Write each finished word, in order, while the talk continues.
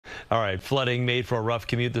All right, flooding made for a rough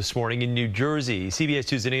commute this morning in New Jersey. CBS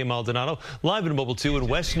 2's Zinnia Maldonado live in Mobile 2 in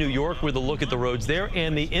West New York with a look at the roads there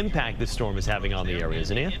and the impact the storm is having on the area.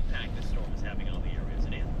 Zinnia?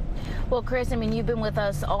 Well, Chris, I mean, you've been with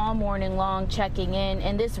us all morning long checking in,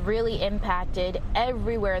 and this really impacted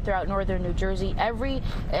everywhere throughout northern New Jersey. Every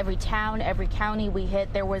town, every county we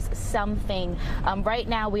hit, there was something. Right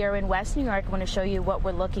now, we are in West New York. I want to show you what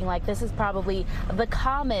we're looking like. This is probably the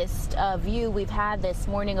calmest view we've had this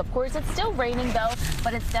morning. Of course, it's still raining, though,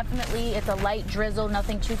 but it's a light drizzle,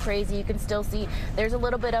 nothing too crazy. You can still see there's a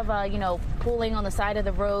little bit of pooling on the side of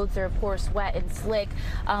the roads. They're, of course, wet and slick,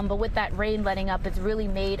 but with that rain letting up, it's really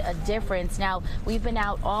made a difference. Now, we've been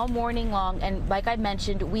out all morning long, and like I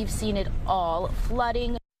mentioned, we've seen it all.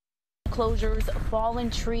 Flooding, closures, fallen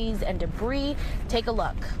trees, and debris. Take a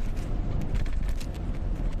look.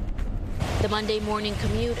 The Monday morning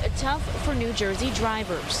commute tough for New Jersey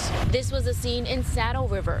drivers. This was a scene in Saddle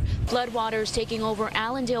River. Floodwaters taking over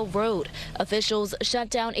Allendale Road. Officials shut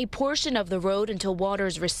down a portion of the road until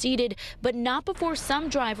waters receded, but not before some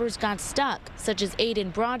drivers got stuck, such as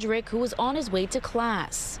Aiden Broderick, who was on his way to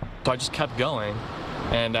class. So I just kept going,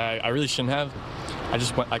 and I really shouldn't have.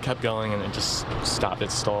 I kept going, and it just stopped. It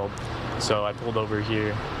stalled. So I pulled over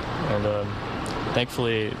here, and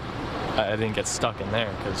thankfully I didn't get stuck in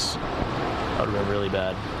there because that would have been really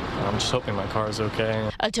bad. I'm just hoping my car is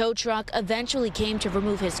okay. A tow truck eventually came to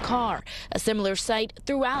remove his car. A similar sight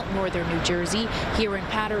throughout northern New Jersey. Here in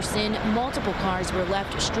Patterson, multiple cars were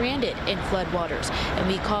left stranded in floodwaters, and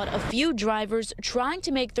we caught a few drivers trying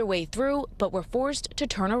to make their way through, but were forced to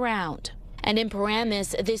turn around. And in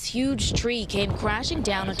Paramus, this huge tree came crashing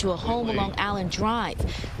down onto a home along Allen Drive.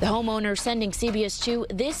 The homeowner sending CBS 2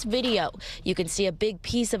 this video. You can see a big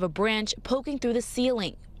piece of a branch poking through the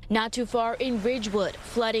ceiling. Not too far in Ridgewood,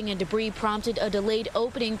 flooding and debris prompted a delayed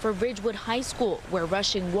opening for Ridgewood High School, where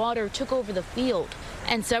rushing water took over the field.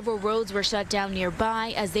 And several roads were shut down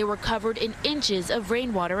nearby as they were covered in inches of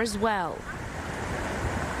rainwater as well.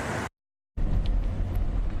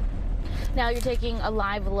 Now you're taking a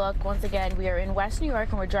live look. Once again, we are in West New York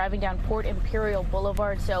and we're driving down Port Imperial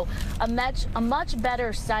Boulevard. So a much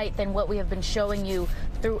better sight than what we have been showing you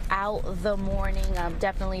throughout the morning.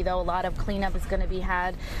 Definitely, though, a lot of cleanup is going to be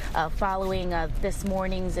had following this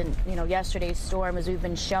morning's and yesterday's storm, as we've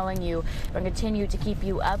been showing you. We're going to continue to keep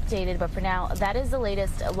you updated. But for now, that is the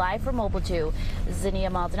latest live from Mobile 2. Zinnia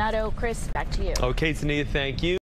Maldonado. Chris, back to you. Okay, Zinnia, thank you.